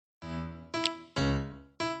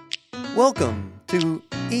Welcome to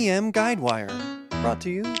EM Guidewire, brought to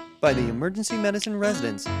you by the emergency medicine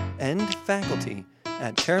residents and faculty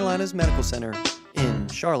at Carolinas Medical Center in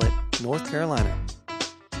Charlotte, North Carolina.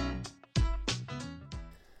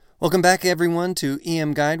 Welcome back, everyone, to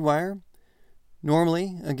EM Guidewire.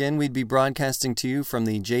 Normally, again, we'd be broadcasting to you from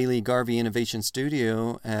the J. Lee Garvey Innovation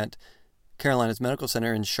Studio at Carolinas Medical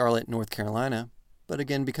Center in Charlotte, North Carolina. But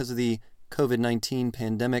again, because of the COVID-19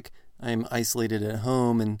 pandemic, I am isolated at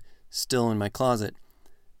home and still in my closet.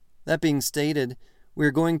 That being stated, we're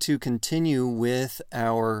going to continue with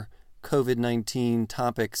our COVID-19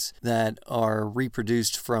 topics that are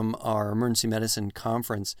reproduced from our emergency medicine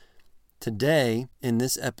conference. Today, in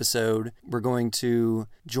this episode, we're going to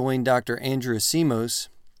join Dr. Andrew Asimos,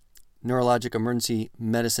 neurologic emergency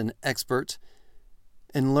medicine expert,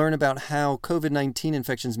 and learn about how COVID-19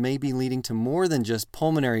 infections may be leading to more than just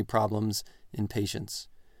pulmonary problems in patients.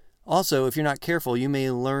 Also, if you're not careful, you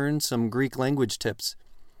may learn some Greek language tips.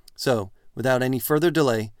 So, without any further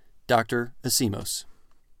delay, Dr. Asimos.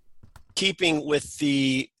 Keeping with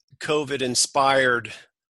the COVID-inspired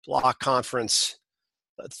block conference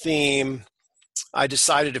theme, I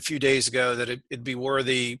decided a few days ago that it'd be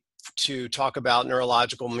worthy to talk about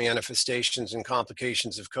neurological manifestations and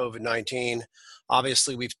complications of COVID-19.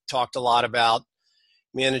 Obviously, we've talked a lot about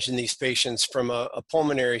managing these patients from a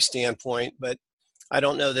pulmonary standpoint, but I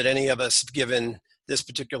don't know that any of us have given this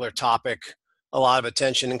particular topic a lot of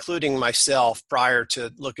attention, including myself, prior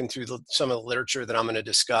to looking through some of the literature that I'm going to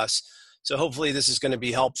discuss. So hopefully this is going to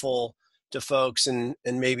be helpful to folks, and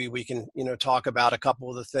maybe we can talk about a couple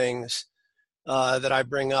of the things that I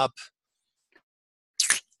bring up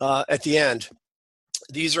at the end.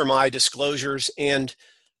 These are my disclosures, and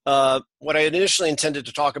what I initially intended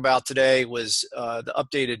to talk about today was the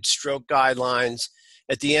updated stroke guidelines.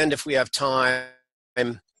 At the end, if we have time,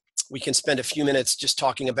 we can spend a few minutes just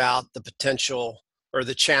talking about the potential or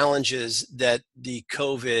the challenges that the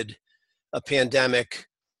COVID pandemic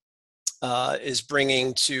is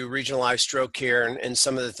bringing to regionalized stroke care, and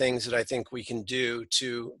some of the things that I think we can do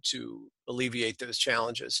to alleviate those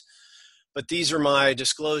challenges. But these are my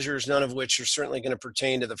disclosures, none of which are certainly going to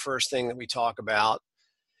pertain to the first thing that we talk about.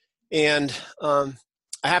 And I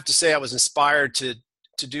have to say I was inspired to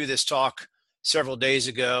do this talk several days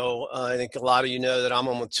ago. I think a lot of you know that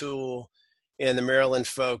Amal Mattoul and the Maryland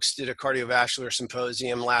folks did a cardiovascular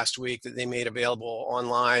symposium last week that they made available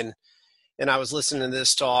online. And I was listening to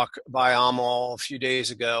this talk by Amal a few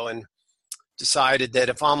days ago and decided that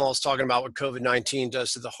if Amal is talking about what COVID-19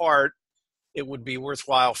 does to the heart, it would be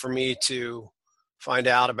worthwhile for me to find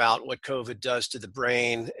out about what COVID does to the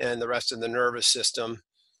brain and the rest of the nervous system.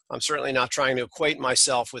 I'm certainly not trying to equate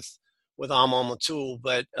myself with Amal Mattoul,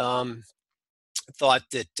 but thought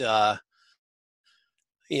that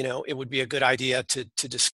it would be a good idea to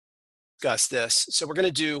discuss this. So we're going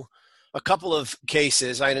to do a couple of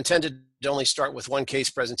cases. I had intended to only start with one case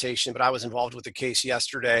presentation, but I was involved with a case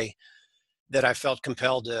yesterday that I felt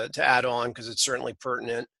compelled to add on because it's certainly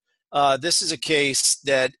pertinent. This is a case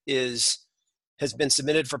that has been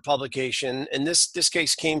submitted for publication, and this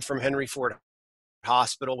case came from Henry Ford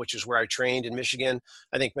Hospital, which is where I trained in Michigan.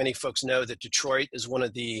 I think many folks know that Detroit is one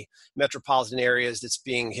of the metropolitan areas that's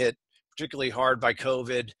being hit particularly hard by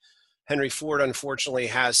COVID. Henry Ford, unfortunately,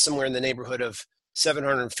 has somewhere in the neighborhood of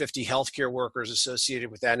 750 healthcare workers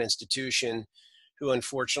associated with that institution who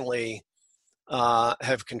unfortunately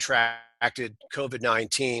have contracted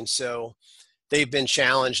COVID-19. So they've been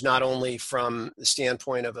challenged not only from the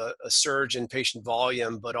standpoint of a surge in patient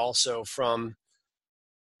volume, but also from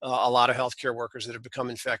a lot of healthcare workers that have become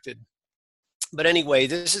infected. But anyway,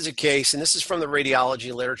 this is a case, and this is from the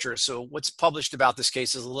radiology literature. So what's published about this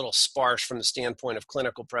case is a little sparse from the standpoint of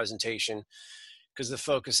clinical presentation, because the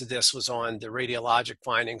focus of this was on the radiologic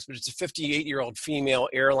findings. But it's a 58-year-old female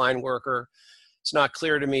airline worker. It's not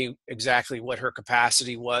clear to me exactly what her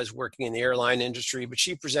capacity was working in the airline industry, but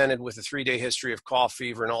she presented with a 3-day history of cough,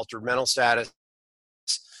 fever, and altered mental status.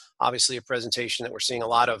 Obviously a presentation that we're seeing a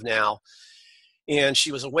lot of now. And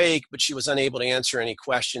she was awake, but she was unable to answer any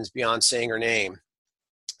questions beyond saying her name.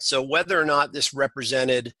 So whether or not this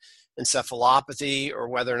represented encephalopathy or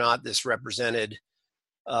whether or not this represented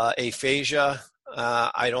aphasia,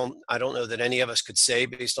 I don't know that any of us could say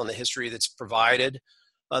based on the history that's provided.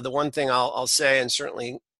 The one thing I'll say, and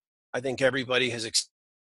certainly I think everybody has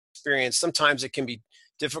experienced, sometimes it can be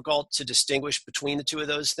difficult to distinguish between the two of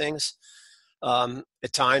those things.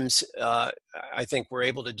 At times, I think we're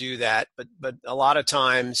able to do that, but a lot of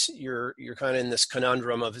times you're kind of in this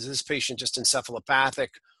conundrum of, is this patient just encephalopathic,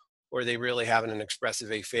 or are they really having an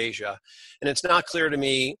expressive aphasia? And it's not clear to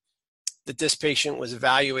me that this patient was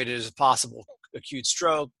evaluated as a possible acute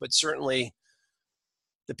stroke, but certainly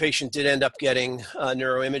the patient did end up getting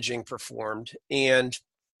neuroimaging performed. And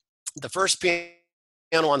the first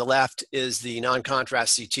panel on the left is the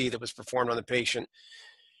non-contrast CT that was performed on the patient.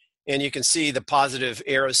 And you can see the positive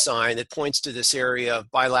arrow sign that points to this area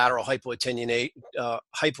of bilateral hypoattenuation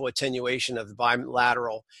of the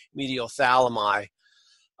bilateral medial thalami.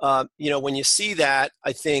 When you see that,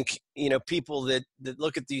 I think, people that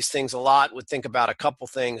look at these things a lot would think about a couple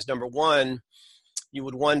things. Number one, you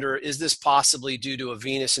would wonder, is this possibly due to a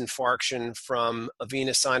venous infarction from a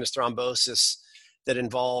venous sinus thrombosis that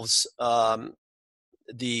involves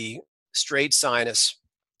the straight sinus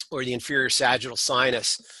or the inferior sagittal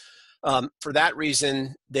sinus? For that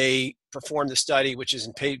reason, they performed the study, which is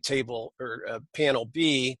in panel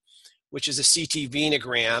B, which is a CT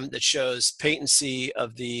venogram that shows patency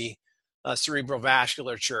of the cerebral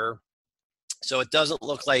vasculature. So it doesn't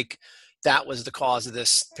look like that was the cause of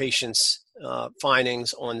this patient's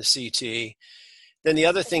findings on the CT. Then the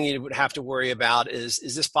other thing you would have to worry about is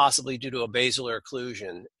this possibly due to a basilar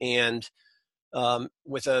occlusion? And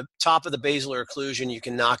with a top of the basilar occlusion, you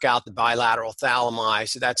can knock out the bilateral thalami.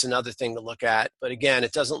 So that's another thing to look at. But again,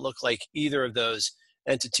 it doesn't look like either of those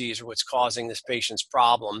entities are what's causing this patient's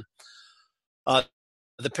problem.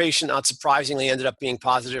 The patient, not surprisingly, ended up being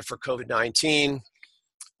positive for COVID-19.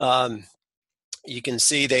 You can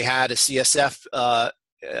see they had a CSF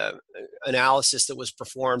analysis that was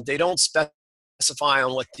performed. They don't specify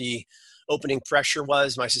on what the opening pressure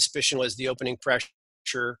was. My suspicion was the opening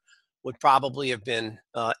pressure would probably have been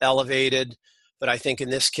elevated, but I think in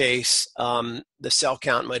this case, the cell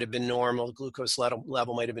count might have been normal, the glucose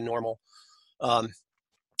level might have been normal.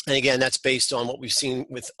 And again, that's based on what we've seen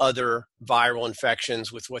with other viral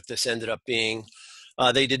infections with what this ended up being.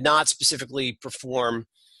 They did not specifically perform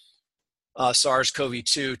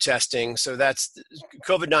SARS-CoV-2 testing. So that's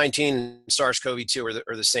COVID-19 and SARS-CoV-2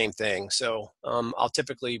 are the same thing. So I'll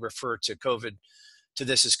typically refer to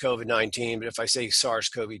this as COVID-19, but if I say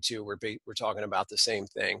SARS-CoV-2, we're talking about the same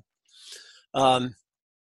thing.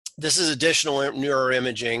 This is additional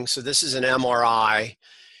neuroimaging. So this is an MRI.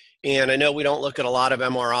 And I know we don't look at a lot of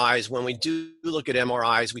MRIs. When we do look at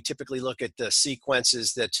MRIs, we typically look at the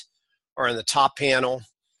sequences that are in the top panel.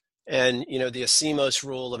 And, the ASIMOS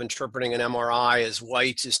rule of interpreting an MRI as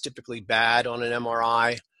white is typically bad on an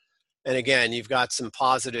MRI. And again, you've got some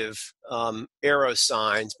positive arrow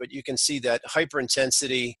signs, but you can see that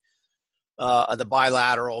hyperintensity of the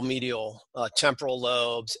bilateral medial temporal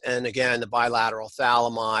lobes, and again, the bilateral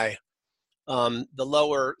thalami. The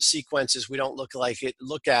lower sequences we don't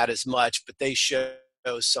look at as much, but they show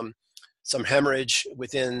some hemorrhage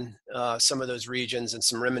within some of those regions and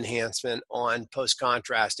some rim enhancement on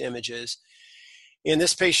post-contrast images. And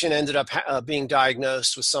this patient ended up being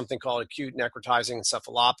diagnosed with something called acute necrotizing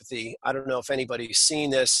encephalopathy. I don't know if anybody's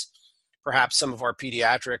seen this. Perhaps some of our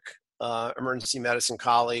pediatric emergency medicine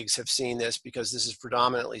colleagues have seen this, because this is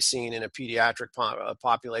predominantly seen in a pediatric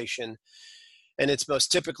population. And it's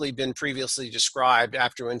most typically been previously described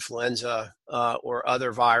after influenza or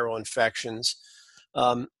other viral infections.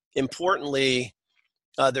 Importantly,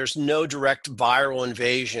 there's no direct viral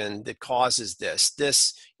invasion that causes this.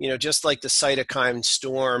 This, just like the cytokine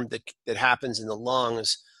storm that happens in the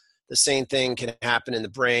lungs, the same thing can happen in the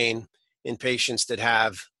brain in patients that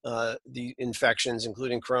have the infections,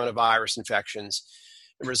 including coronavirus infections.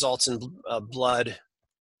 It results in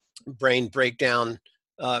blood-brain breakdown,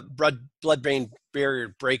 blood-brain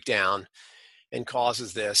barrier breakdown, and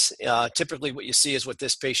causes this. Typically what you see is what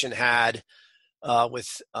this patient had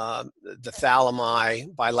with the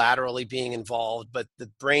thalami bilaterally being involved, but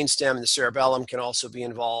the brainstem and the cerebellum can also be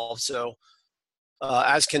involved. So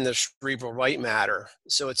as can the cerebral white matter.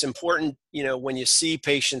 So it's important, when you see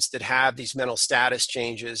patients that have these mental status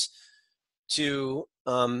changes, to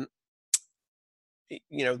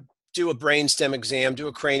do a brainstem exam, do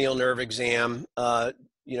a cranial nerve exam,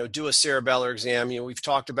 do a cerebellar exam. We've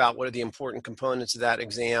talked about what are the important components of that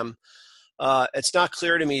exam. It's not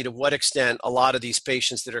clear to me to what extent a lot of these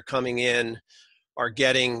patients that are coming in are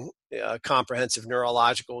getting comprehensive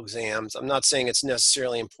neurological exams. I'm not saying it's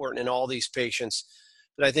necessarily important in all these patients,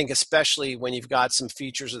 but I think especially when you've got some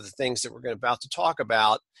features of the things that we're about to talk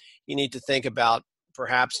about, you need to think about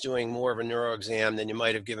perhaps doing more of a neuro exam than you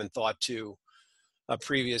might have given thought to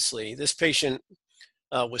previously. This patient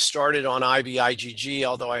was started on IVIG,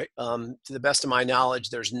 although to the best of my knowledge,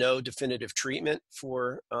 there's no definitive treatment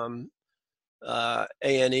for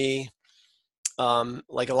A&E.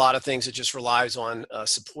 Like a lot of things, it just relies on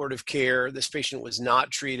supportive care. This patient was not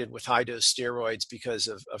treated with high-dose steroids because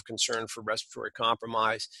of concern for respiratory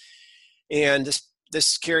compromise. And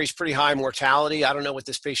This carries pretty high mortality. I don't know what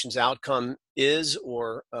this patient's outcome is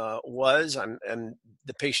or was, and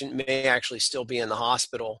the patient may actually still be in the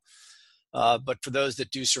hospital. But for those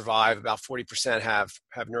that do survive, about 40% have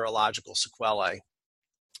neurological sequelae.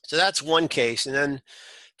 So that's one case. And then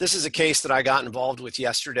this is a case that I got involved with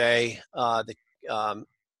yesterday that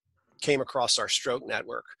came across our stroke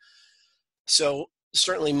network. So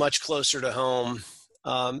certainly much closer to home.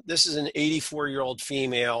 This is an 84-year-old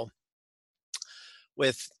female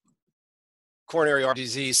with coronary artery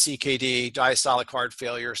disease, CKD, diastolic heart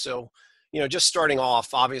failure. So, just starting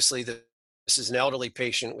off, obviously this is an elderly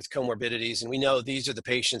patient with comorbidities, and we know these are the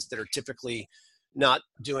patients that are typically not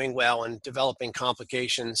doing well and developing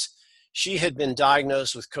complications. She had been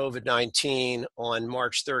diagnosed with COVID-19 on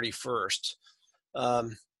March 31st.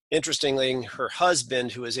 Interestingly, her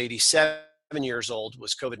husband, who is 87 years old,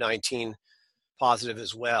 was COVID-19 positive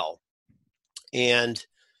as well. And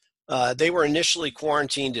they were initially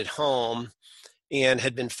quarantined at home and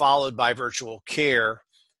had been followed by virtual care.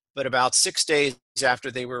 But about 6 days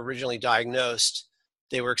after they were originally diagnosed,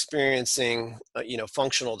 they were experiencing,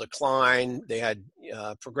 functional decline. They had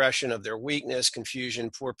progression of their weakness,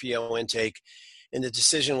 confusion, poor PO intake, and the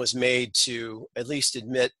decision was made to at least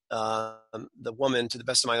admit the woman. To the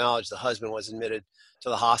best of my knowledge, the husband was admitted to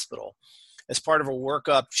the hospital. As part of her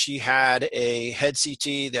workup, she had a head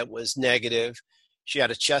CT that was negative. She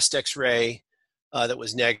had a chest X-ray that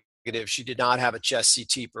was negative. She did not have a chest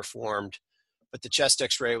CT performed, but the chest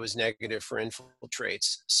X-ray was negative for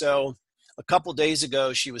infiltrates. So a couple days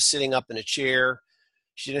ago, she was sitting up in a chair.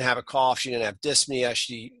 She didn't have a cough. She didn't have dyspnea.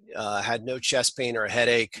 She had no chest pain or a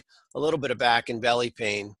headache, a little bit of back and belly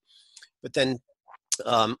pain. But then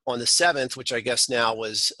on the 7th, which I guess now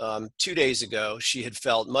was 2 days ago, she had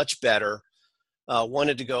felt much better,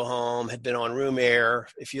 wanted to go home, had been on room air.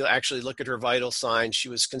 If you actually look at her vital signs, she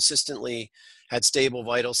was consistently had stable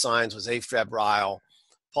vital signs, was afebrile,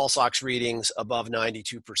 pulse ox readings above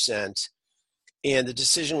 92%. And the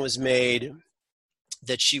decision was made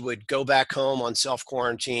that she would go back home on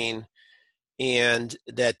self-quarantine and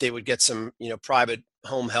that they would get some, private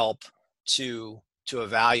home help to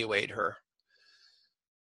evaluate her.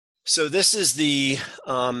 So this is this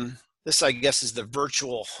I guess is the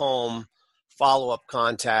virtual home follow-up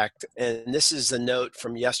contact. And this is a note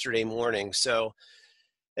from yesterday morning. So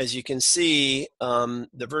as you can see,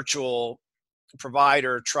 the virtual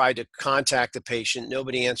provider tried to contact the patient.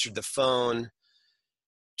 Nobody answered the phone.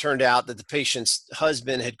 Turned out that the patient's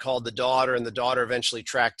husband had called the daughter, and the daughter eventually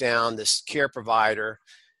tracked down this care provider.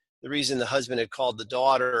 The reason the husband had called the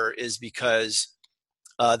daughter is because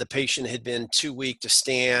the patient had been too weak to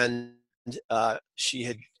stand. She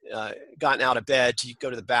had gotten out of bed to go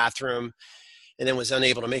to the bathroom and then was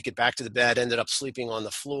unable to make it back to the bed, ended up sleeping on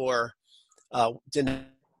the floor, did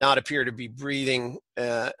not appear to be breathing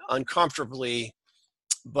uncomfortably,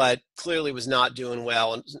 but clearly was not doing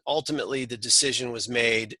well. And ultimately, the decision was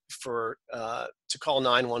made to call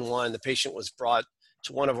 911. The patient was brought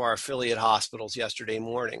to one of our affiliate hospitals yesterday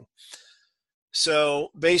morning. So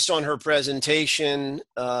based on her presentation,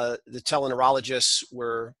 the teleneurologists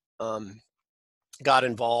got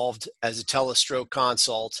involved as a telestroke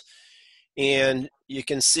consult. And you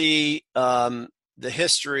can see the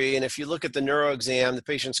history. And if you look at the neuroexam, the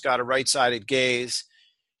patient's got a right-sided gaze.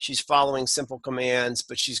 She's following simple commands,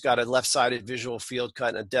 but she's got a left-sided visual field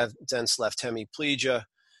cut and a dense left hemiplegia.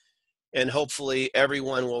 And hopefully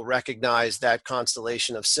everyone will recognize that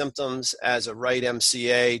constellation of symptoms as a right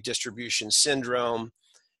MCA distribution syndrome.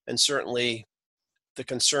 And certainly the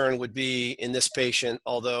concern would be in this patient,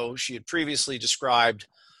 although she had previously described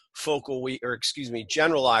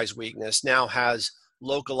generalized weakness, now has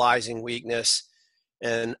localizing weakness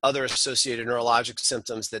and other associated neurologic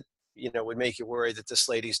symptoms that would make you worry that this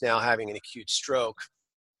lady's now having an acute stroke.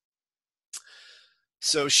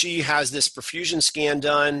 So she has this perfusion scan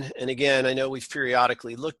done. And again, I know we've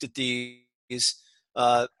periodically looked at these.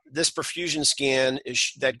 This perfusion scan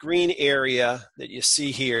is that green area that you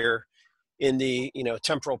see here in the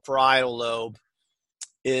temporal parietal lobe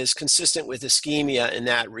is consistent with ischemia in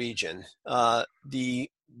that region. The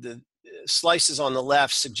slices on the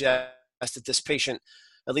left suggest that this patient,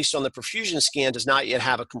 at least on the perfusion scan, does not yet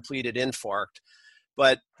have a completed infarct.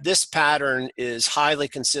 But this pattern is highly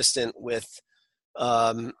consistent with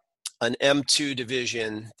an M2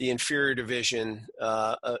 division, the inferior division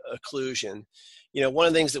occlusion. One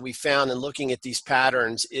of the things that we found in looking at these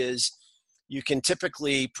patterns is you can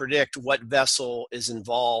typically predict what vessel is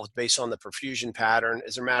involved based on the perfusion pattern.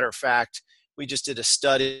 As a matter of fact, we just did a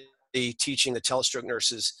study teaching the telestroke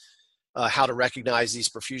nurses how to recognize these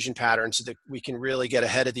perfusion patterns so that we can really get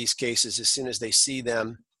ahead of these cases as soon as they see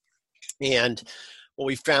them. And what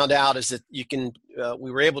we found out is that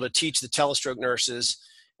we were able to teach the telestroke nurses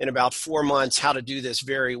in about 4 months how to do this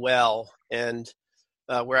very well. And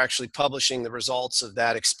we're actually publishing the results of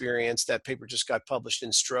that experience. That paper just got published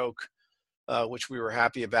in Stroke, which we were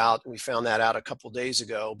happy about. We found that out a couple days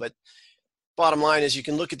ago. But bottom line is you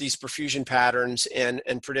can look at these perfusion patterns and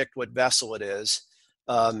predict what vessel it is.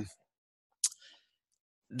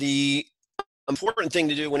 The important thing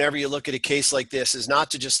to do whenever you look at a case like this is not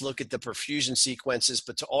to just look at the perfusion sequences,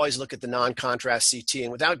 but to always look at the non-contrast CT.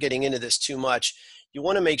 And without getting into this too much, you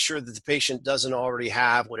want to make sure that the patient doesn't already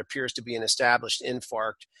have what appears to be an established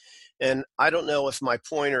infarct. And I don't know if my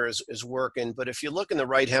pointer is working, but if you look in the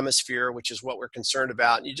right hemisphere, which is what we're concerned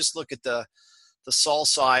about, and you just look at the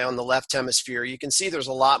sulci on the left hemisphere, you can see there's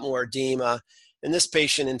a lot more edema. And this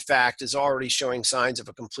patient, in fact, is already showing signs of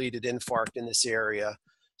a completed infarct in this area.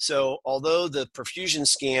 So although the perfusion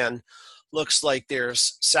scan looks like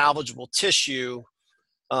there's salvageable tissue,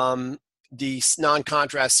 the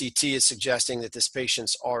non-contrast CT is suggesting that this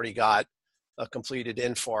patient's already got a completed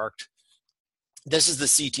infarct. This is the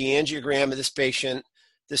CT angiogram of this patient.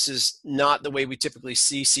 This is not the way we typically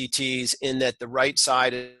see CTs, in that the right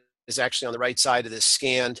side is actually on the right side of this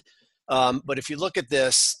scan. But if you look at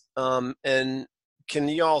this, and can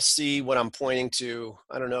you all see what I'm pointing to?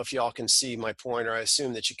 I don't know if you all can see my pointer. I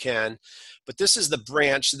assume that you can. But this is the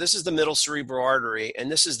branch. So this is the middle cerebral artery, and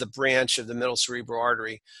this is the branch of the middle cerebral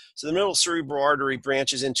artery. So the middle cerebral artery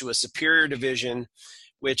branches into a superior division,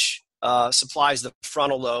 which supplies the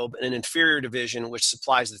frontal lobe, and an inferior division, which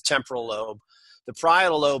supplies the temporal lobe. The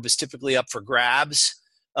parietal lobe is typically up for grabs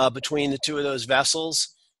between the two of those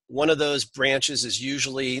vessels. One of those branches is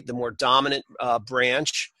usually the more dominant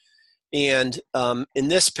branch. And in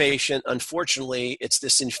this patient, unfortunately, it's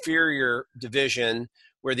this inferior division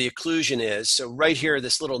where the occlusion is. So right here,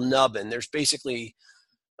 this little nubbin, there's basically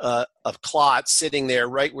a clot sitting there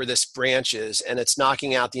right where this branch is, and it's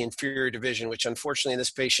knocking out the inferior division, which unfortunately in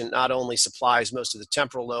this patient not only supplies most of the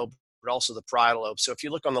temporal lobe, but also the parietal lobe. So if you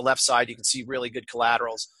look on the left side, you can see really good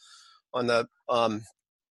collaterals. On the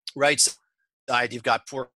right side, you've got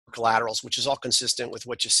poor collaterals, which is all consistent with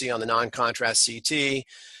what you see on the non-contrast CT.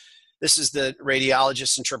 This is the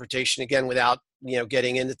radiologist's interpretation, again, without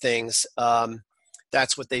getting into things.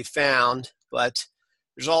 That's what they found. But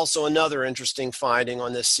there's also another interesting finding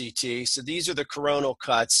on this CT. So these are the coronal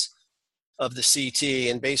cuts of the CT.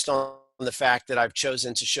 And based on the fact that I've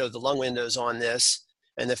chosen to show the lung windows on this,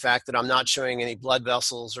 and the fact that I'm not showing any blood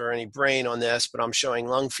vessels or any brain on this, but I'm showing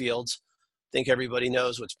lung fields, I think everybody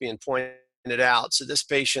knows what's being pointed out. So this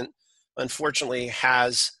patient, unfortunately,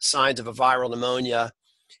 has signs of a viral pneumonia.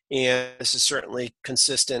 And this is certainly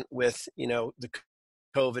consistent with, the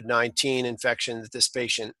COVID-19 infection that this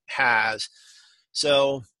patient has.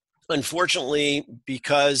 So, unfortunately,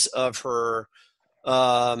 because of her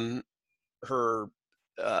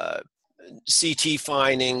CT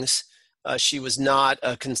findings, she was not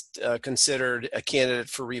considered a candidate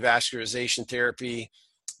for revascularization therapy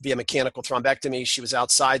via mechanical thrombectomy. She was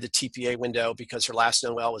outside the TPA window because her last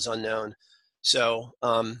known well was unknown. So,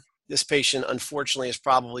 this patient, unfortunately, is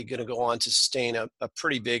probably going to go on to sustain a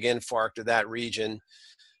pretty big infarct of that region,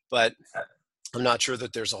 but I'm not sure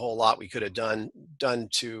that there's a whole lot we could have done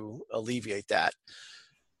to alleviate that.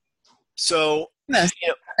 So, yes.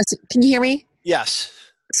 Can you hear me? Yes.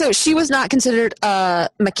 So she was not considered a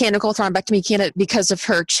mechanical thrombectomy candidate because of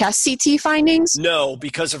her chest CT findings? No,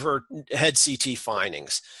 because of her head CT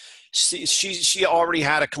findings. She already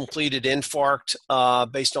had a completed infarct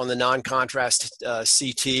based on the non-contrast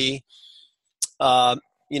CT,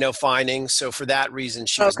 findings. So for that reason,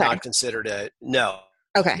 she was not considered no.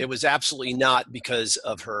 Okay. It was absolutely not because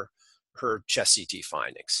of her chest CT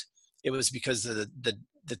findings. It was because the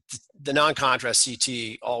non-contrast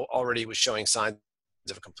CT already was showing signs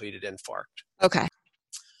of a completed infarct. Okay.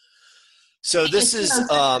 So this is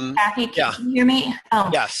Kathy, can you hear me?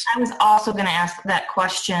 Yes. I was also going to ask that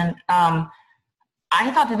question. I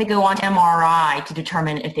thought that they go on to MRI to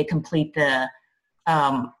determine if they complete the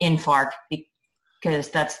infarct because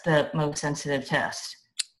that's the most sensitive test.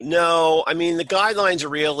 No, I mean the guidelines are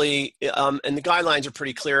really, and the guidelines are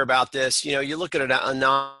pretty clear about this. You look at a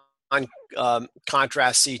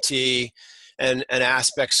non-contrast CT and an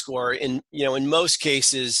aspect score. In most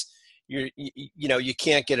cases, you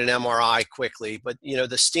can't get an MRI quickly, but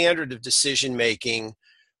the standard of decision making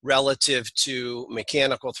relative to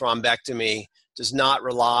mechanical thrombectomy does not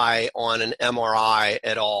rely on an MRI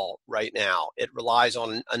at all right now. It relies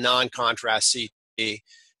on a non-contrast CT,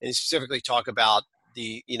 and specifically talk about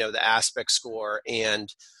the aspect score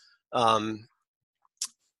and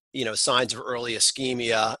signs of early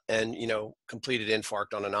ischemia and, completed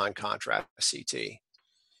infarct on a non-contrast CT.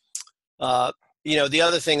 The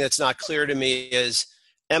other thing that's not clear to me is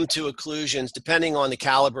M2 occlusions, depending on the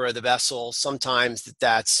caliber of the vessel. Sometimes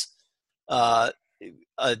that's a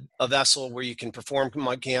vessel where you can perform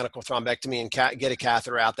mechanical thrombectomy and get a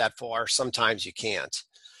catheter out that far. Sometimes you can't.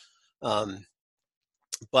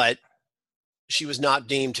 But she was not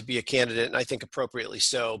deemed to be a candidate, and I think appropriately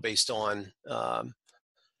so, based on the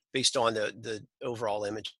overall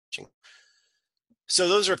imaging. So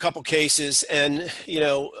those are a couple cases, and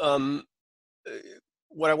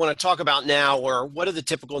what I want to talk about now are what are the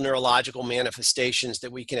typical neurological manifestations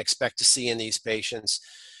that we can expect to see in these patients.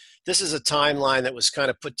 This is a timeline that was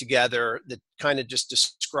kind of put together that kind of just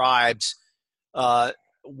describes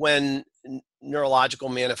when neurological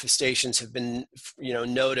manifestations have been,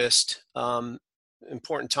 noticed,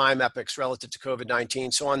 important time epochs relative to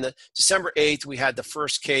COVID-19. So on the December 8th, we had the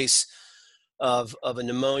first case of a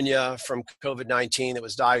pneumonia from COVID-19 that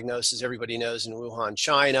was diagnosed, as everybody knows, in Wuhan,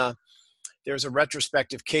 China. There's a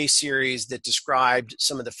retrospective case series that described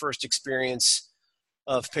some of the first experience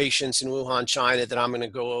of patients in Wuhan, China, that I'm going to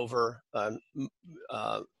go over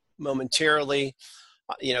momentarily.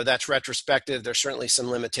 That's retrospective. There's certainly some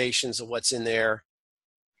limitations of what's in there.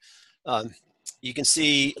 You can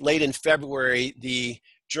see late in February, the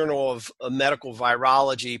Journal of Medical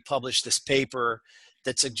Virology published this paper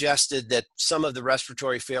that suggested that some of the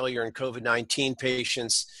respiratory failure in COVID-19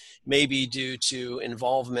 patients may be due to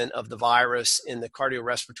involvement of the virus in the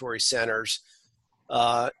cardiorespiratory centers,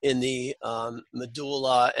 in the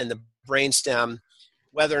medulla and the brainstem.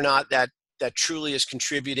 Whether or not that truly is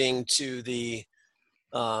contributing to the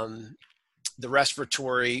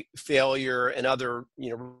respiratory failure and other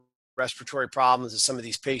respiratory problems that some of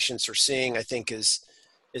these patients are seeing, I think is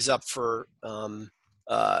up for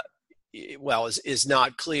is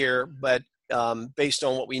not clear, but based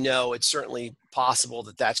on what we know, it's certainly possible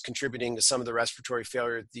that that's contributing to some of the respiratory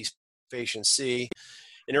failure that these patients see.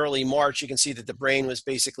 In early March, you can see that the brain was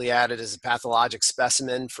basically added as a pathologic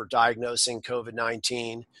specimen for diagnosing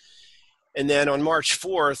COVID-19. And then on March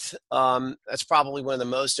 4th, that's probably one of the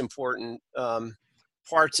most important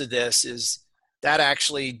parts of this, is that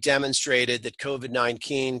actually demonstrated that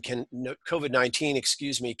COVID-19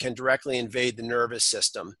 can directly invade the nervous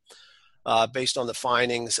system, based on the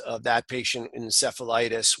findings of that patient in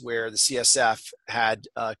encephalitis, where the CSF had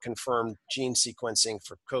confirmed gene sequencing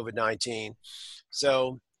for COVID-19.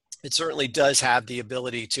 So it certainly does have the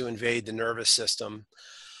ability to invade the nervous system.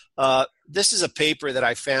 This is a paper that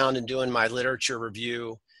I found in doing my literature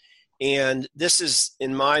review, and this is,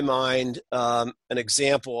 in my mind, an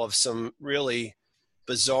example of some really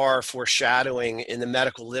bizarre foreshadowing in the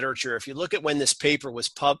medical literature. If you look at when this paper was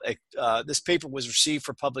received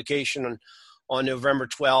for publication on November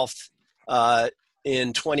 12th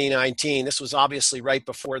in 2019. This was obviously right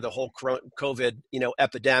before the whole COVID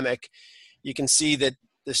epidemic. You can see that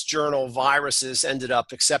this journal, Viruses, ended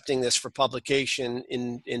up accepting this for publication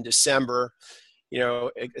in December,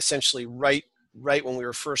 essentially right when we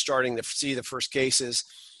were first starting to see the first cases.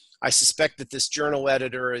 I suspect that this journal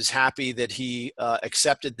editor is happy that he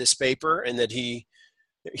accepted this paper, and that he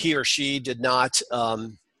or she did not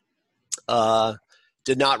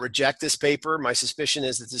reject this paper. My suspicion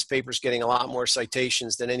is that this paper is getting a lot more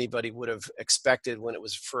citations than anybody would have expected when it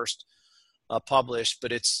was first published,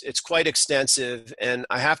 but it's quite extensive. And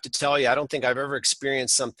I have to tell you, I don't think I've ever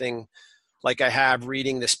experienced something like I have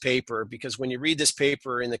reading this paper, because when you read this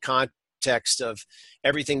paper in the context of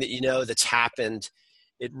everything that that's happened,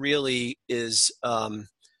 it really is, when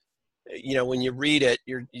you read it,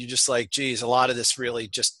 you're just like, geez, a lot of this really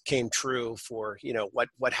just came true for,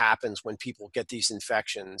 what happens when people get these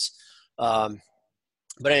infections. But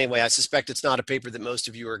anyway, I suspect it's not a paper that most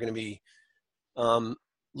of you are going to be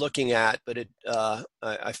looking at, but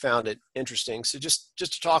I found it interesting. So just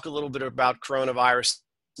to talk a little bit about coronavirus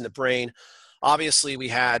in the brain. Obviously, we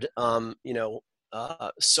had,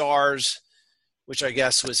 SARS, which I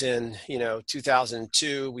guess was in,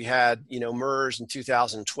 2002. We had, MERS in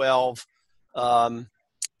 2012.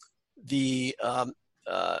 The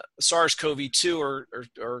SARS-CoV-2 or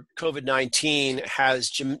COVID-19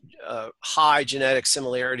 has high genetic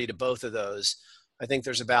similarity to both of those. I think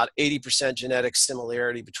there's about 80% genetic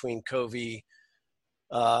similarity between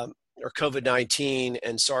COVID-19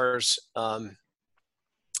 and SARS and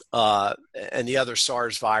the other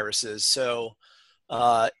SARS viruses. So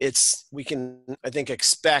we can, I think,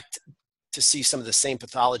 expect to see some of the same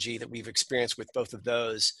pathology that we've experienced with both of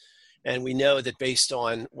those. And we know that based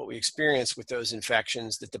on what we experience with those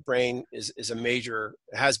infections, that the brain has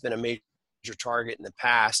been a major target in the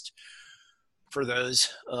past. for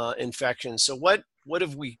those infections. So what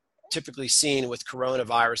have we typically seen with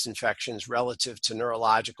coronavirus infections relative to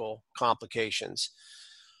neurological complications?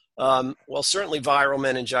 Well, certainly viral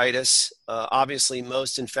meningitis. Obviously,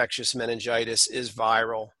 most infectious meningitis is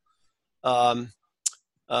viral.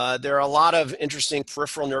 There are a lot of interesting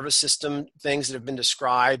peripheral nervous system things that have been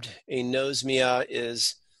described. Anosmia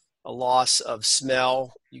is a loss of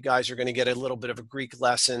smell. You guys are going to get a little bit of a Greek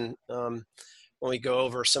lesson when we go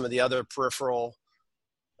over some of the other peripheral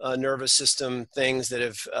nervous system things that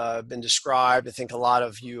have been described. I think a lot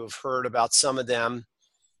of you have heard about some of them,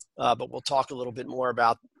 but we'll talk a little bit more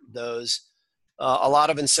about those. A lot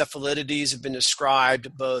of encephalitides have been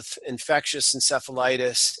described, both infectious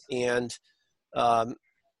encephalitis and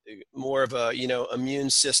more of a immune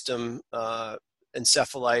system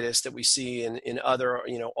encephalitis that we see in other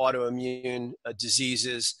autoimmune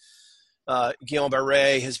diseases.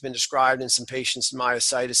 Guillain-Barré has been described in some patients.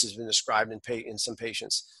 Myositis has been described in some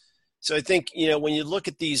patients. So I think when you look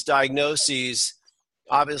at these diagnoses,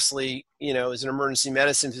 obviously as an emergency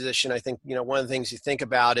medicine physician, I think one of the things you think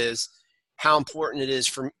about is how important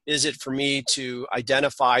is it for me to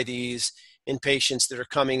identify these in patients that are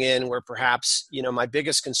coming in where perhaps my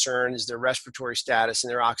biggest concern is their respiratory status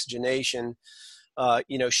and their oxygenation.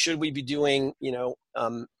 Should we be doing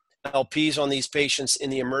LPs on these patients in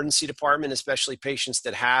the emergency department, especially patients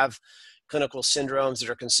that have clinical syndromes that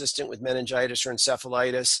are consistent with meningitis or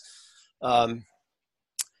encephalitis?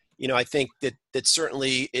 I think that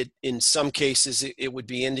certainly in some cases it would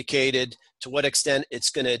be indicated. To what extent it's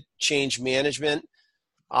going to change management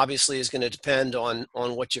obviously is going to depend on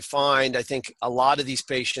what you find. I think a lot of these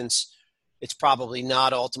patients, it's probably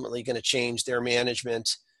not ultimately going to change their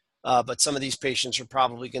management. But some of these patients are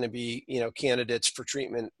probably going to be, candidates for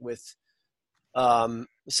treatment with some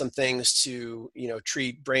things to,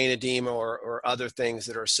 treat brain edema or other things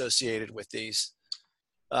that are associated with these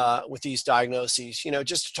diagnoses.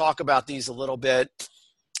 Just to talk about these a little bit.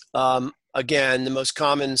 Again, the most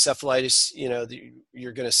common encephalitis,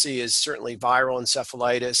 you're going to see is certainly viral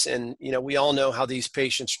encephalitis, and we all know how these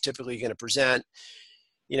patients are typically going to present.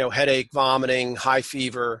 Headache, vomiting, high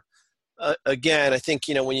fever. Again, I think,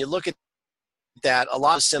 when you look at that, a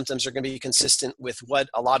lot of symptoms are going to be consistent with what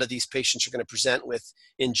a lot of these patients are going to present with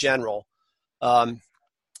in general. But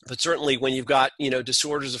certainly when you've got,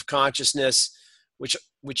 disorders of consciousness, which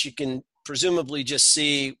you can presumably just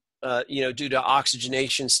see, due to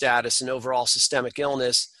oxygenation status and overall systemic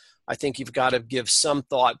illness, I think you've got to give some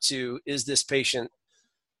thought to, is this patient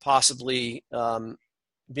possibly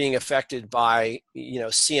being affected by,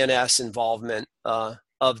 CNS involvement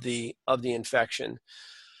of the infection.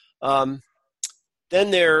 Then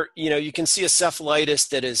there, you can see a cephalitis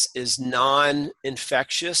that is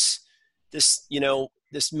non-infectious. This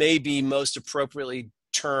may be most appropriately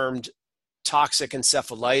termed toxic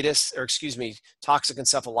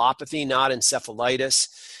encephalopathy, not encephalitis,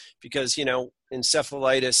 because,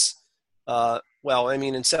 encephalitis,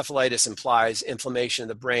 encephalitis implies inflammation of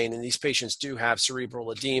the brain, and these patients do have cerebral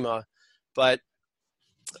edema, but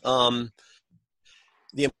the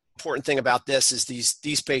important thing about this is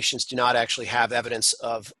these patients do not actually have evidence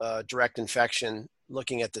of direct infection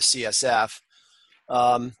looking at the CSF.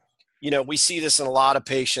 We see this in a lot of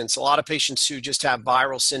patients who just have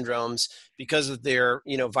viral syndromes because of their,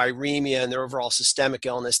 viremia and their overall systemic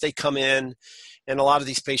illness. They come in, and a lot of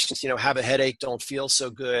these patients, have a headache, don't feel so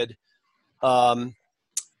good. I'm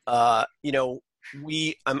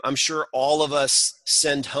sure all of us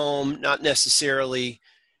send home, not necessarily,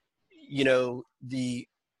 the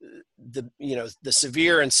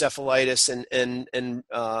severe encephalitis and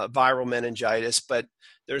viral meningitis, but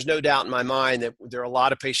there's no doubt in my mind that there are a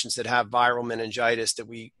lot of patients that have viral meningitis that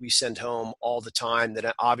we send home all the time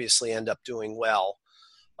that obviously end up doing well.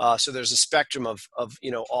 So there's a spectrum of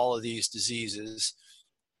all of these diseases.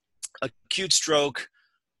 Acute stroke,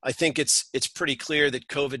 I think it's pretty clear that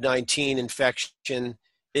COVID-19 infection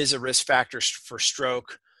is a risk factor for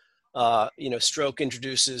stroke. Stroke may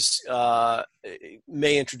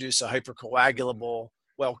introduce a hypercoagulable,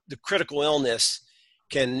 the critical illness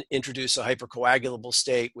can introduce a hypercoagulable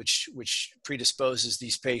state, which predisposes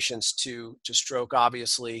these patients to stroke,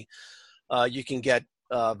 obviously. You can get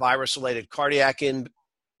virus-related cardiac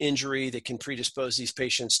injury that can predispose these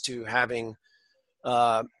patients to having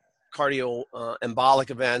cardioembolic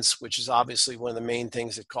events, which is obviously one of the main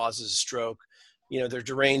things that causes a stroke. There are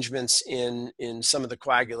derangements in some of the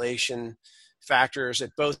coagulation factors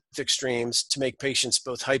at both extremes to make patients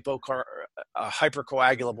both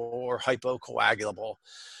hypercoagulable or hypocoagulable.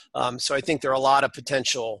 So I think there are a lot of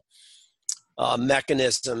potential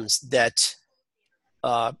mechanisms that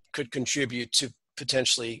could contribute to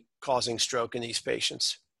potentially causing stroke in these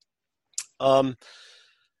patients.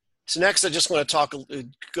 So next, I just want to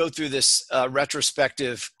go through this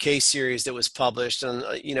retrospective case series that was published. And,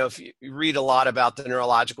 if you read a lot about the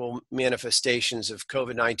neurological manifestations of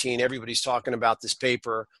COVID-19, everybody's talking about this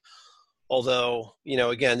paper. Although,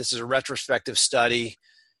 again, this is a retrospective study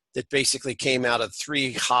that basically came out of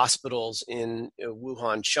 3 hospitals in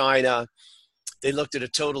Wuhan, China. They looked at a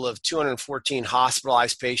total of 214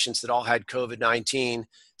 hospitalized patients that all had COVID-19.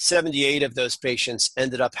 78 of those patients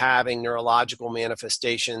ended up having neurological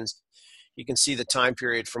manifestations. You can see the time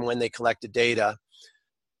period from when they collected data.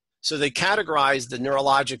 So they categorized the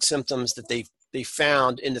neurologic symptoms that they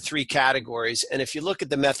found into 3 categories. And if you look at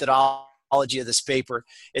the methodology of this paper,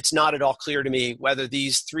 it's not at all clear to me whether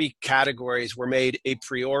these 3 categories were made a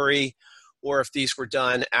priori or if these were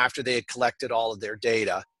done after they had collected all of their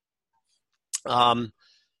data.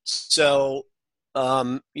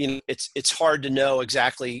 It's hard to know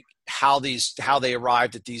exactly how they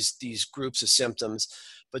arrived at these groups of symptoms,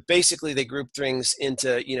 but basically they grouped things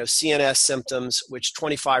into CNS symptoms, which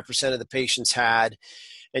 25% of the patients had,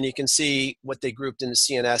 and you can see what they grouped into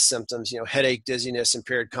CNS symptoms: headache, dizziness,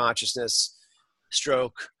 impaired consciousness,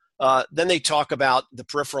 stroke. Then they talk about the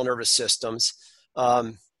peripheral nervous systems,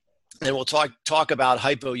 and we'll talk about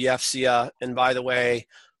hypoeupsia. And by the way,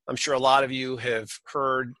 I'm sure a lot of you have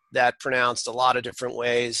heard that pronounced a lot of different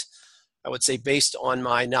ways. I would say, based on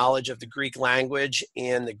my knowledge of the Greek language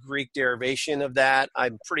and the Greek derivation of that,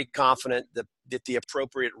 I'm pretty confident that the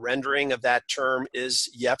appropriate rendering of that term is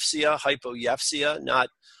eupsia, hypoeupsia, not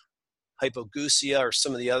hypogeusia or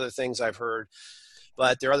some of the other things I've heard.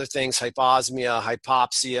 But there are other things: hyposmia,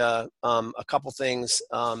 hypopsia, a couple things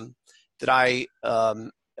that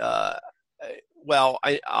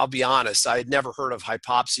I'll be honest, I had never heard of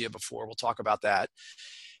hypopsia before. We'll talk about that.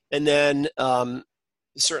 And then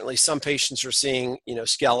certainly some patients are seeing,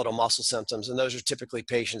 skeletal muscle symptoms, and those are typically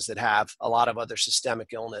patients that have a lot of other systemic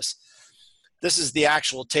illness. This is the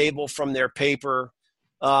actual table from their paper,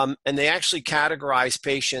 and they actually categorize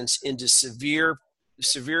patients into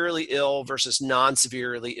severely ill versus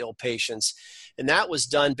non-severely ill patients. And that was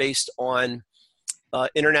done based on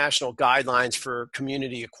international guidelines for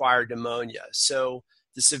community-acquired pneumonia. So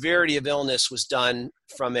the severity of illness was done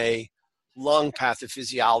from a lung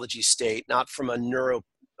pathophysiology state, not from a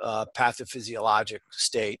neuropathophysiologic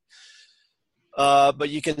state. But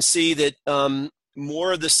you can see that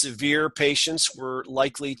more of the severe patients were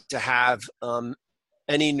likely to have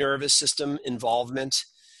any nervous system involvement.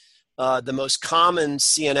 The most common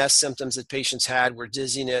CNS symptoms that patients had were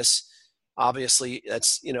dizziness. Obviously,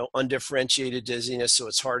 that's undifferentiated dizziness, so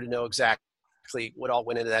it's hard to know exactly what all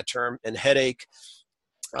went into that term. And headache.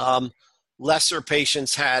 Lesser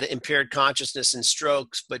patients had impaired consciousness and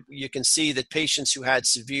strokes, but you can see that patients who had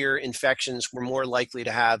severe infections were more likely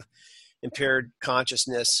to have impaired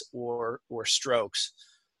consciousness or strokes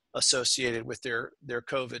associated with their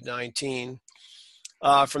COVID-19.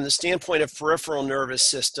 From the standpoint of peripheral nervous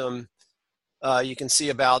system, you can see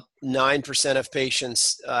about 9% of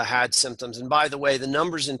patients had symptoms. And by the way, the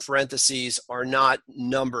numbers in parentheses are not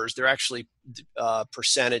numbers. They're actually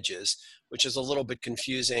percentages, which is a little bit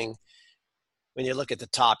confusing. When you look at the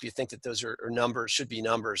top, you think that those are numbers, should be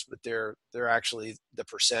numbers, but they're actually the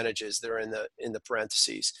percentages. They're in the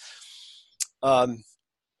parentheses.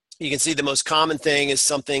 You can see the most common thing is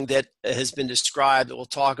something that has been described that we'll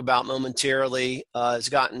talk about momentarily. Has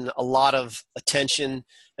gotten a lot of attention,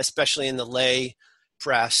 especially in the lay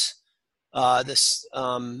press. This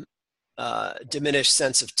diminished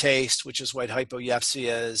sense of taste, which is what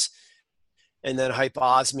hypoeupsia is, and then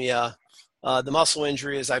hyposmia. The muscle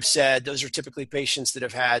injury, as I've said, those are typically patients that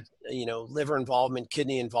have had, liver involvement,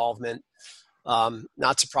 kidney involvement.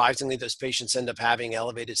 Not surprisingly, those patients end up having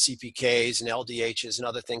elevated CPKs and LDHs and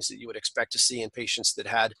other things that you would expect to see in patients that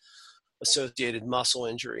had associated muscle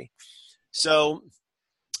injury. So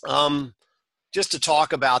just to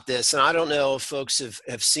talk about this, and I don't know if folks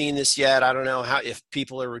have seen this yet. I don't know if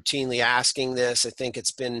people are routinely asking this. I think it's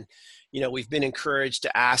been, we've been encouraged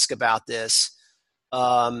to ask about this.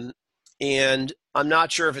 And I'm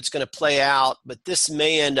not sure if it's going to play out, but this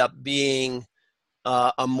may end up being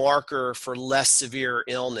a marker for less severe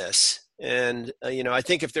illness. And, I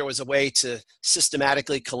think if there was a way to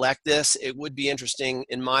systematically collect this, it would be interesting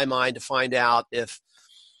in my mind to find out if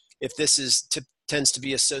this tends to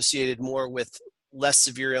be associated more with less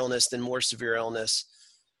severe illness than more severe illness.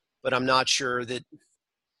 But I'm not sure that,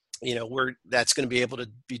 that's going to be able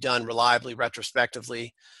to be done reliably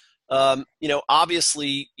retrospectively.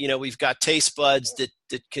 Obviously, we've got taste buds that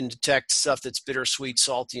can detect stuff that's bitter, sweet,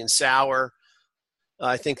 salty, and sour.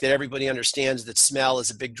 I think that everybody understands that smell is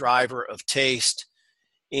a big driver of taste.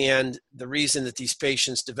 And the reason that these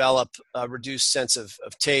patients develop a reduced sense of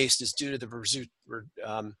taste is due to the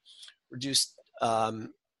reduced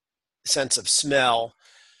sense of smell.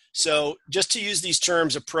 So just to use these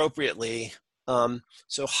terms appropriately,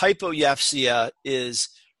 so hypoeupsia is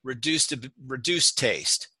reduced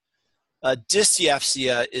taste.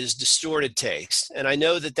 Dyseuphsia is distorted taste. And I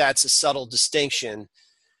know that that's a subtle distinction,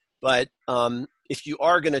 but if you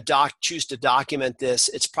are going to choose to document this,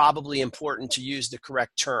 it's probably important to use the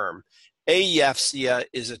correct term. Aeupsia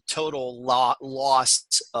is a total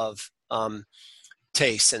loss of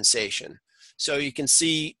taste sensation. So you can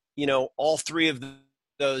see, all three of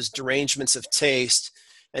those derangements of taste.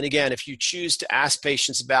 And again, if you choose to ask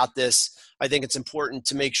patients about this, I think it's important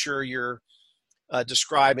to make sure you're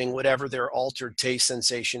describing whatever their altered taste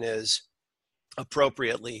sensation is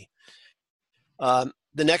appropriately.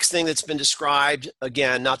 The next thing that's been described,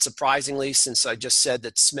 again, not surprisingly, since I just said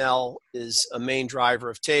that smell is a main driver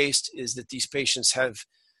of taste, is that these patients have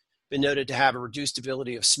been noted to have a reduced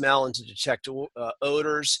ability of smell and to detect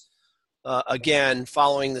odors. Again,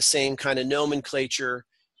 following the same kind of nomenclature,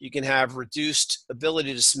 you can have reduced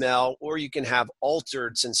ability to smell, or you can have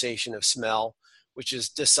altered sensation of smell, which is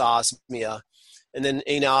dysosmia. And then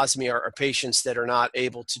anosmia are patients that are not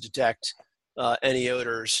able to detect any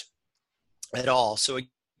odors at all. So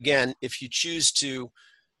again, if you choose to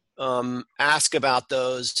ask about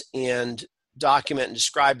those and document and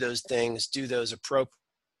describe those things, do those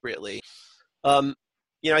appropriately.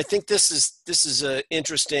 I think this is an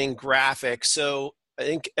interesting graphic. So I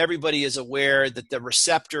think everybody is aware that the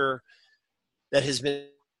receptor that has been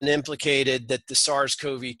implicated, that the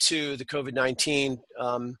SARS-CoV-2, the COVID-19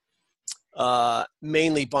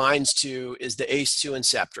 mainly binds to, is the ACE2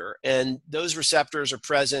 receptor. And those receptors are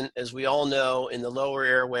present, as we all know, in the lower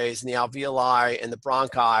airways, in the alveoli and the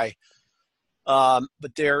bronchi.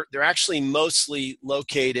 But they're actually mostly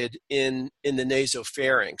located in the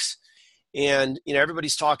nasopharynx. And,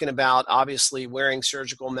 everybody's talking about, obviously, wearing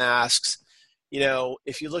surgical masks.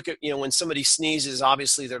 If you look at, when somebody sneezes,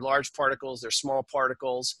 obviously they're large particles, they're small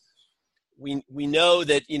particles. We know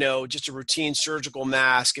that, just a routine surgical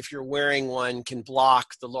mask, if you're wearing one, can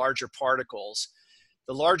block the larger particles.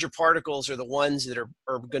 The larger particles are the ones that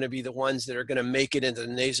are going to be the ones that are going to make it into the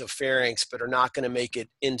nasopharynx, but are not going to make it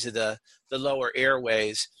into the lower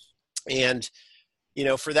airways. And,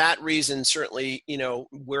 for that reason, certainly,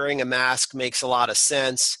 wearing a mask makes a lot of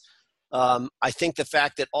sense. I think the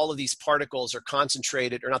fact that all of these particles are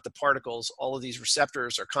concentrated, or not the particles, all of these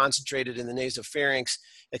receptors are concentrated in the nasopharynx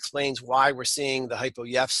explains why we're seeing the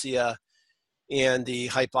hypoeupsia and the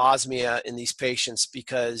hyposmia in these patients,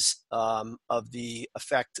 because of the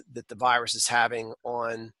effect that the virus is having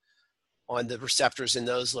on the receptors in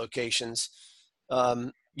those locations.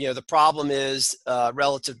 The problem is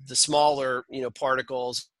relative to the smaller,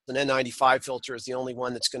 particles, an N95 filter is the only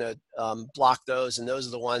one that's going to block those, and those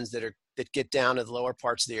are the ones that get down to the lower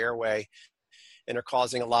parts of the airway and are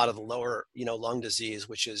causing a lot of the lower, lung disease,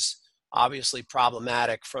 which is obviously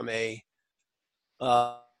problematic from a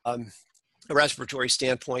respiratory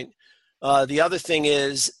standpoint. The other thing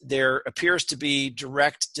is there appears to be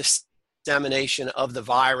direct dissemination of the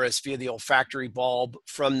virus via the olfactory bulb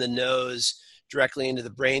from the nose directly into the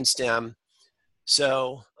brainstem.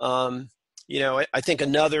 So, I think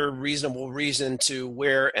another reasonable reason to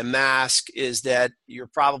wear a mask is that you're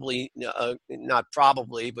probably, not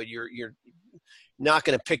probably, but you're not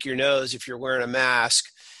going to pick your nose if you're wearing a mask,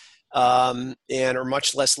 and are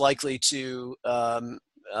much less likely to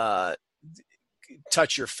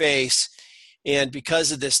touch your face. And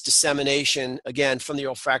because of this dissemination, again, from the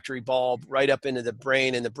olfactory bulb right up into the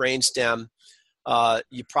brain and the brainstem,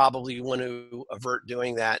 you probably want to avert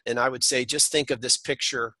doing that. And I would say just think of this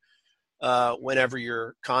picture whenever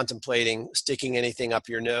you're contemplating sticking anything up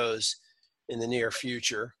your nose in the near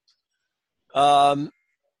future. And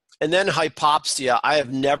then hypopsia. I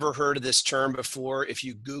have never heard of this term before. If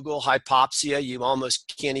you Google hypopsia, you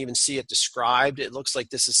almost can't even see it described. It looks like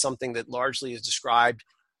this is something that largely is described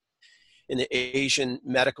in the Asian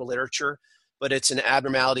medical literature, but it's an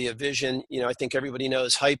abnormality of vision. I think everybody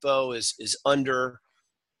knows hypo is under,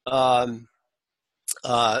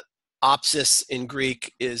 opsis in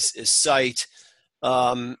Greek is sight.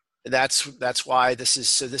 That's why this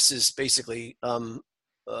is basically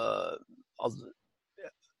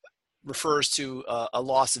refers to a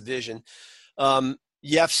loss of vision.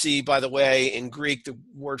 Yefsi, by the way, in Greek, the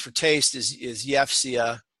word for taste is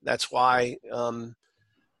yefsia. That's why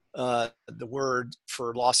the word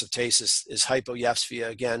for loss of taste is hypoyefsia,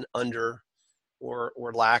 again, under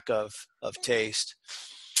or lack of taste.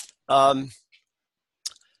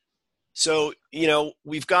 So,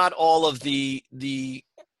 we've got all of the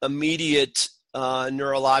immediate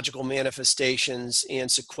neurological manifestations and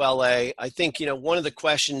sequelae, I think, one of the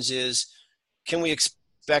questions is, can we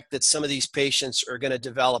expect that some of these patients are going to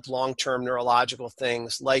develop long-term neurological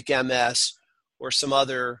things like MS or some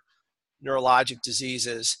other neurologic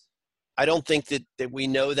diseases? I don't think that we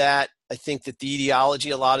know that. I think that the etiology,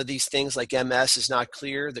 a lot of these things like MS is not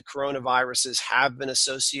clear. The coronaviruses have been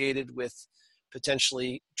associated with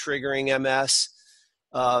potentially triggering MS.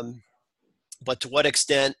 But to what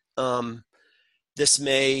extent this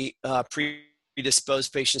may predispose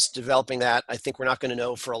patients to developing that, I think we're not going to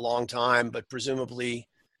know for a long time, but presumably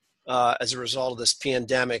as a result of this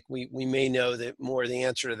pandemic, we may know that more of the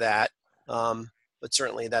answer to that, but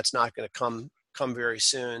certainly that's not going to come very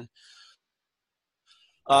soon.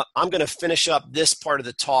 I'm going to finish up this part of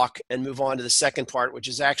the talk and move on to the second part, which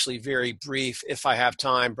is actually very brief if I have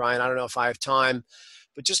time. Brian, I don't know if I have time,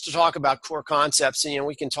 but just to talk about core concepts, and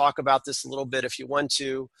we can talk about this a little bit if you want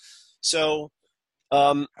to. So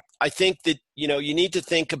I think that you need to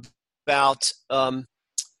think about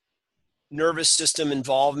nervous system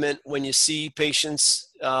involvement when you see patients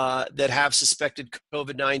that have suspected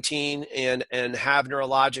COVID-19 and have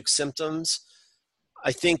neurologic symptoms.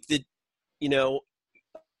 I think that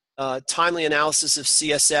timely analysis of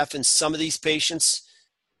CSF in some of these patients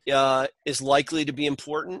is likely to be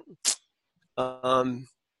important. I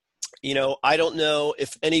don't know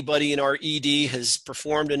if anybody in our ED has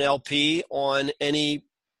performed an LP on any,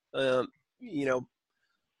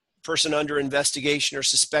 person under investigation or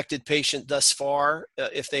suspected patient thus far.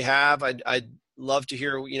 If they have, I'd love to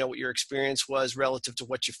hear, what your experience was relative to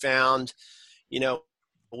what you found.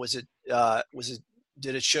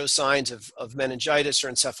 Did it show signs of meningitis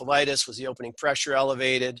or encephalitis? Was the opening pressure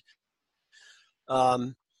elevated?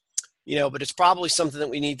 But it's probably something that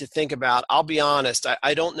we need to think about. I'll be honest,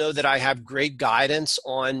 I don't know that I have great guidance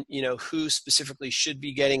on, who specifically should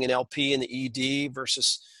be getting an LP in the ED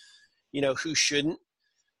versus, who shouldn't.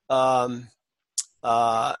 I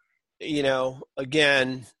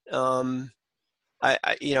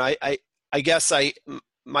guess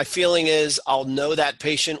my feeling is I'll know that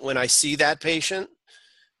patient when I see that patient.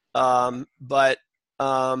 But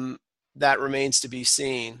that remains to be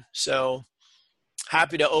seen. So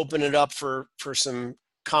happy to open it up for some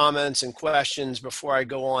comments and questions before I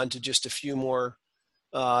go on to just a few more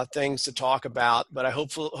things to talk about. But I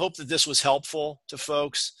hope that this was helpful to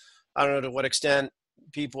folks. I don't know to what extent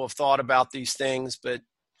people have thought about these things, but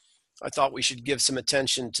I thought we should give some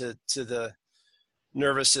attention to the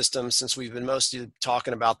nervous system since we've been mostly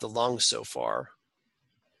talking about the lungs so far.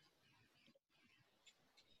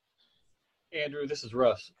 Andrew, this is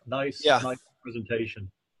Russ. Nice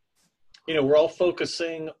presentation. We're all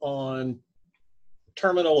focusing on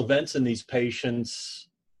terminal events in these patients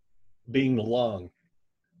being the lung.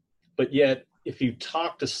 But yet, if you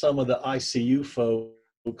talk to some of the ICU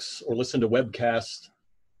folks or listen to webcasts,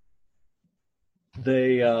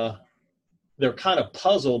 they're kind of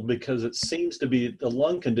puzzled because it seems to be the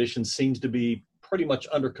lung condition seems to be pretty much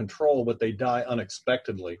under control, but they die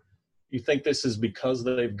unexpectedly. You think this is because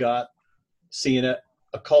they've got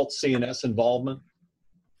occult CNS involvement?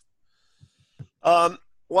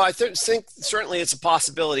 Well, I think certainly it's a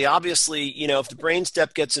possibility. Obviously, if the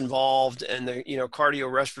brainstem gets involved and the,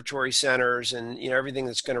 cardiorespiratory centers and, everything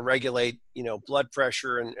that's going to regulate, blood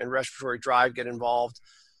pressure and respiratory drive get involved,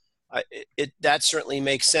 that certainly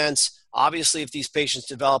makes sense. Obviously, if these patients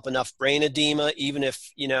develop enough brain edema, even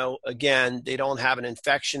if, again, they don't have an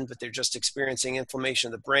infection, but they're just experiencing inflammation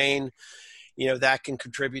of the brain, that can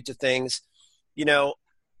contribute to things.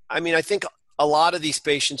 I think a lot of these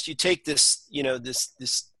patients, you take this,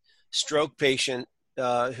 this stroke patient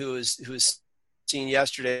who was seen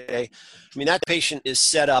yesterday. That patient is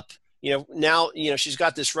set up, now, she's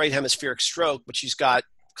got this right hemispheric stroke, but she's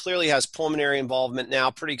clearly has pulmonary involvement now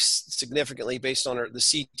pretty significantly based on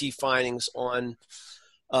the CT findings on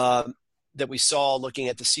that we saw looking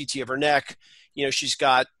at the CT of her neck. She's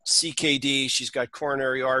got CKD, she's got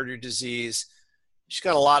coronary artery disease. She's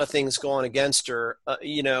got a lot of things going against her.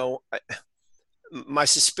 My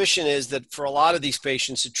suspicion is that for a lot of these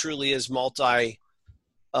patients, it truly is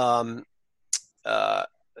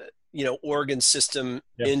organ system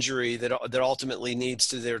injury that ultimately leads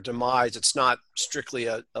to their demise. It's not strictly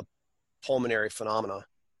a pulmonary phenomena.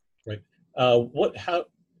 Right. How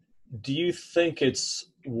do you think it's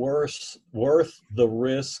worth the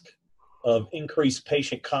risk of increased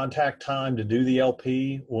patient contact time to do the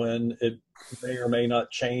LP when it may or may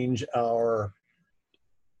not change our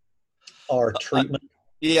treatment?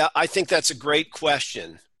 Yeah, I think that's a great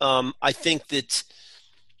question. I think that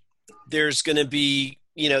there's going to be,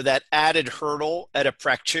 that added hurdle at a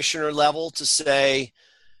practitioner level to say,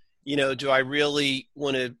 do I really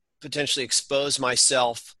want to potentially expose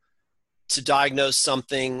myself to diagnose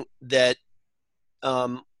something that,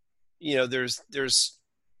 there's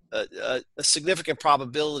a significant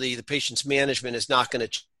probability the patient's management is not going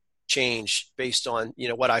to change based on,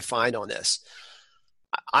 what I find on this.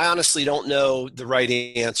 I honestly don't know the right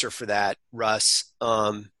answer for that, Russ.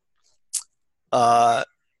 I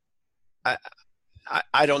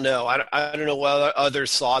don't know. I don't know what other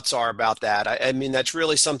thoughts are about that. I mean, that's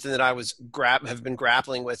really something that I have been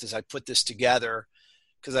grappling with as I put this together,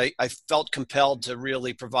 because I felt compelled to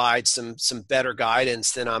really provide some better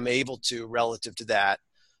guidance than I'm able to relative to that.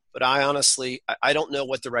 But I honestly don't know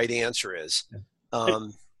what the right answer is.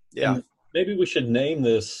 Yeah. Maybe we should name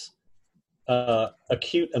this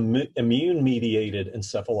acute immune-mediated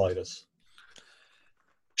encephalitis.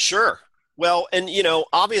 Sure. Well, and,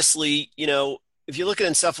 obviously, if you look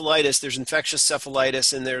at encephalitis, there's infectious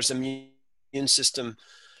encephalitis and there's immune system,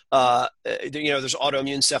 there's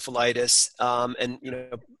autoimmune encephalitis, and,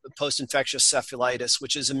 post-infectious encephalitis,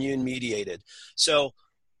 which is immune-mediated. So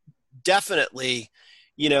definitely,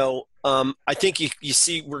 I think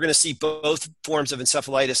we're going to see both forms of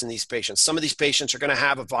encephalitis in these patients. Some of these patients are going to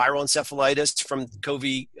have a viral encephalitis from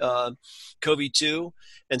COVID-2,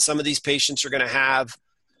 and some of these patients are going to have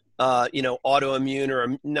autoimmune,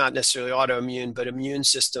 or not necessarily autoimmune, but immune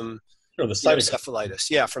system encephalitis.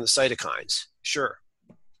 Yeah, from the cytokines. Sure.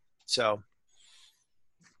 So.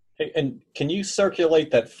 Hey, and can you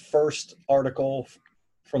circulate that first article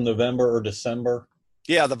from November or December?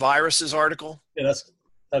 Yeah, the viruses article. Yeah,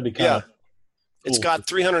 that'd be kind of cool. It's got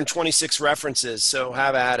 326 references, so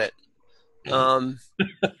have at it.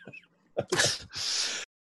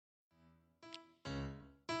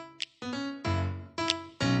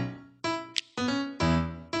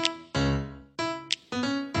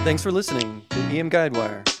 Thanks for listening to EM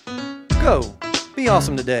Guidewire. Go, be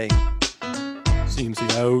awesome today. CMC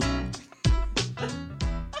out.